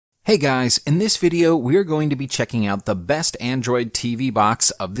Hey guys, in this video we're going to be checking out the best Android TV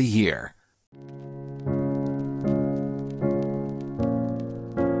box of the year.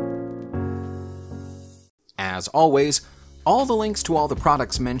 As always, all the links to all the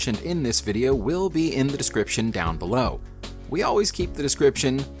products mentioned in this video will be in the description down below. We always keep the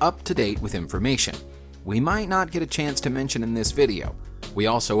description up to date with information we might not get a chance to mention in this video. We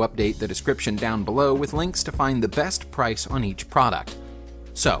also update the description down below with links to find the best price on each product.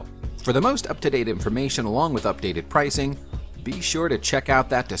 So, for the most up-to-date information along with updated pricing, be sure to check out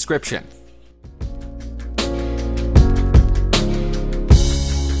that description.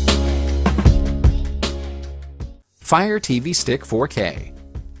 Fire TV Stick 4K.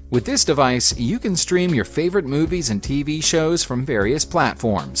 With this device, you can stream your favorite movies and TV shows from various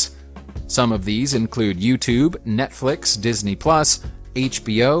platforms. Some of these include YouTube, Netflix, Disney+,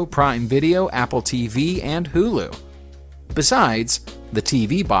 HBO, Prime Video, Apple TV, and Hulu. Besides, the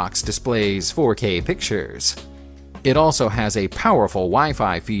TV box displays 4K pictures. It also has a powerful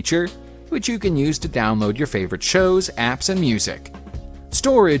Wi-Fi feature, which you can use to download your favorite shows, apps, and music.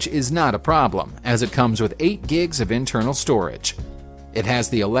 Storage is not a problem, as it comes with 8 gigs of internal storage. It has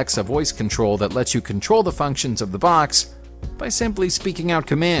the Alexa voice control that lets you control the functions of the box by simply speaking out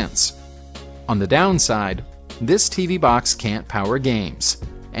commands. On the downside, this TV box can't power games,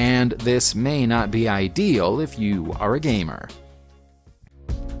 and this may not be ideal if you are a gamer.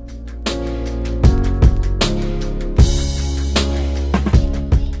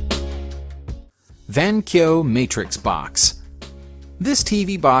 VANKYO MatrixBox. This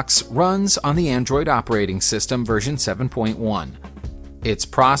TV box runs on the Android operating system version 7.1. Its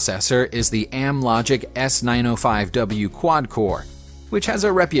processor is the Amlogic S905W quad-core, which has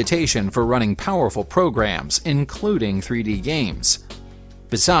a reputation for running powerful programs, including 3D games.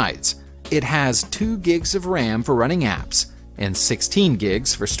 Besides, it has 2 gigs of RAM for running apps, and 16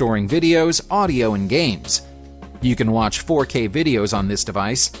 gigs for storing videos, audio, and games. You can watch 4K videos on this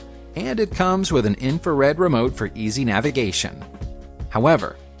device, and it comes with an infrared remote for easy navigation.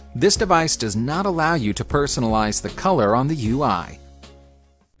 However, this device does not allow you to personalize the color on the UI.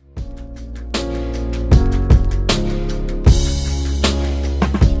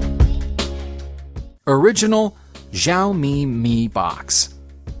 Original Xiaomi Mi Box.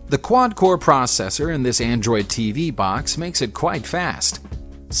 The quad-core processor in this Android TV box makes it quite fast.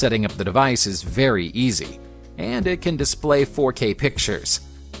 Setting up the device is very easy, and it can display 4K pictures.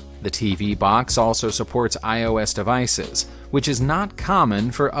 The TV box also supports iOS devices, which is not common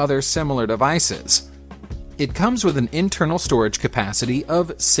for other similar devices. It comes with an internal storage capacity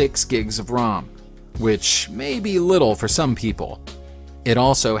of 6 gigs of ROM, which may be little for some people. It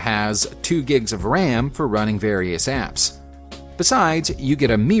also has 2 gigs of RAM for running various apps. Besides, you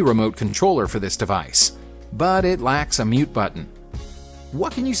get a Mi remote controller for this device, but it lacks a mute button.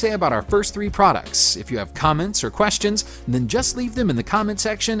 What can you say about our first 3 products? If you have comments or questions, then just leave them in the comment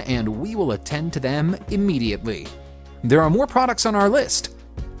section and we will attend to them immediately. There are more products on our list,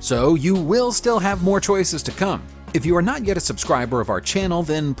 so you will still have more choices to come. If you are not yet a subscriber of our channel,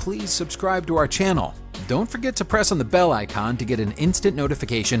 then please subscribe to our channel. Don't forget to press on the bell icon to get an instant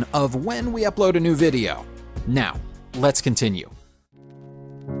notification of when we upload a new video. Now, let's continue.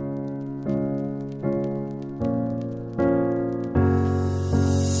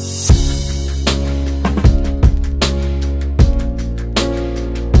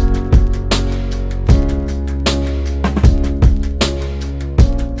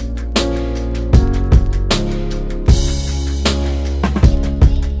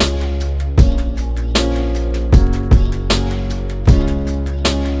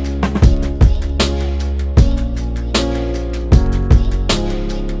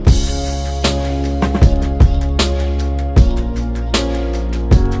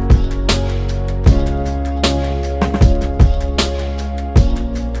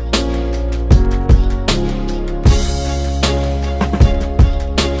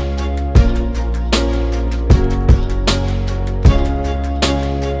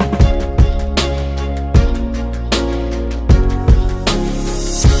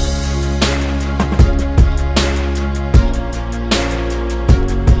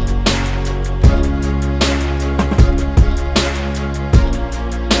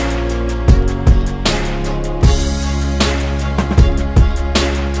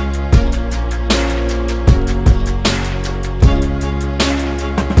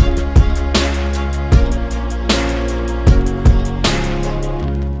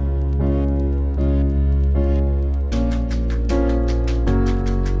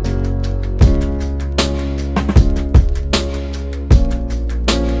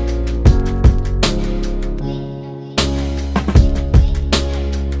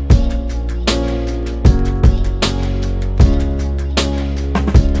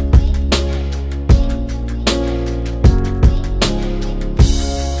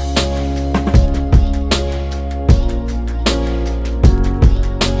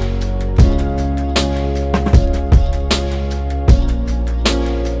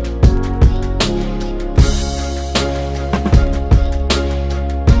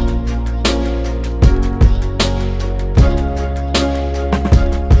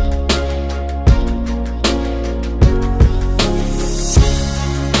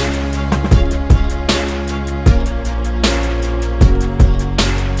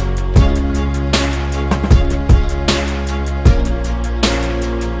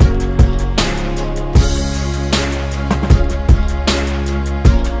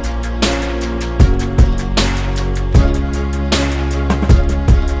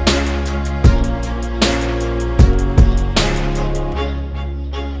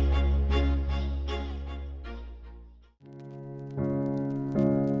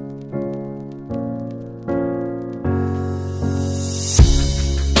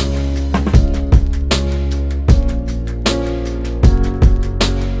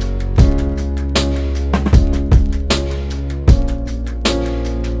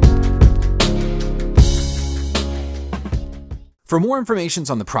 For more information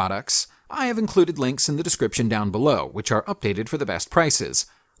on the products, I have included links in the description down below, which are updated for the best prices.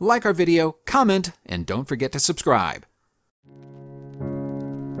 Like our video, comment, and don't forget to subscribe.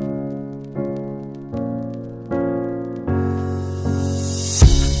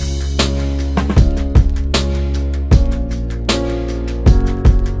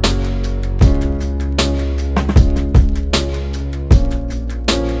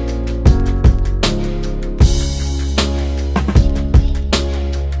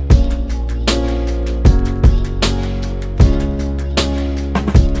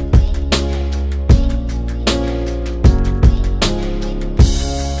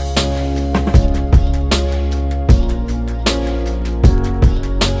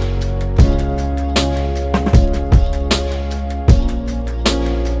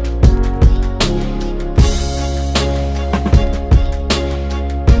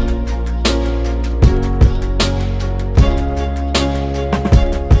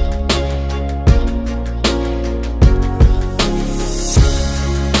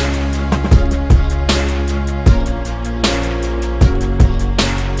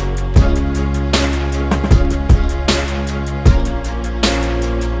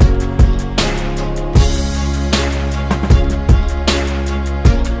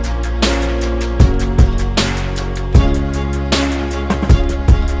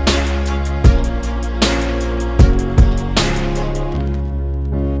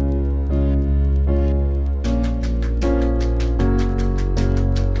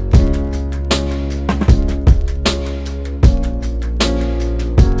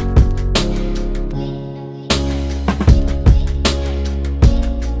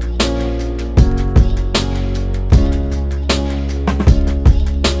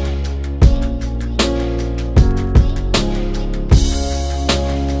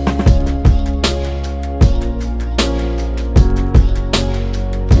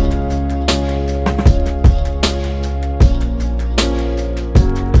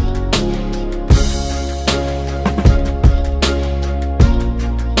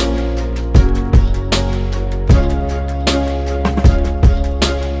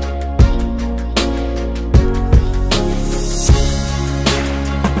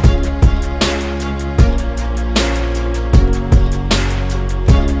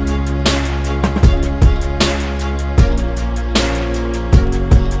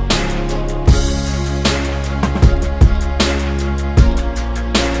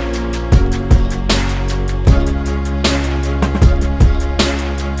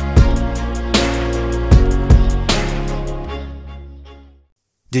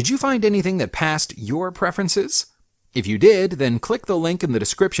 Did you find anything that passed your preferences? If you did, then click the link in the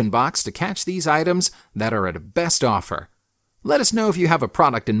description box to catch these items that are at a best offer. Let us know if you have a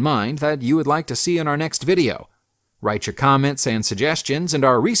product in mind that you would like to see in our next video. Write your comments and suggestions, and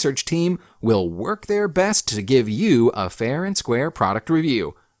our research team will work their best to give you a fair and square product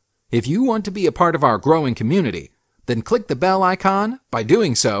review. If you want to be a part of our growing community, then click the bell icon. By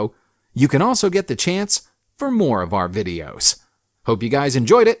doing so, you can also get the chance for more of our videos. Hope you guys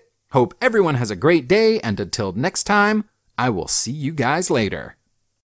enjoyed it. Hope everyone has a great day, and until next time, I will see you guys later.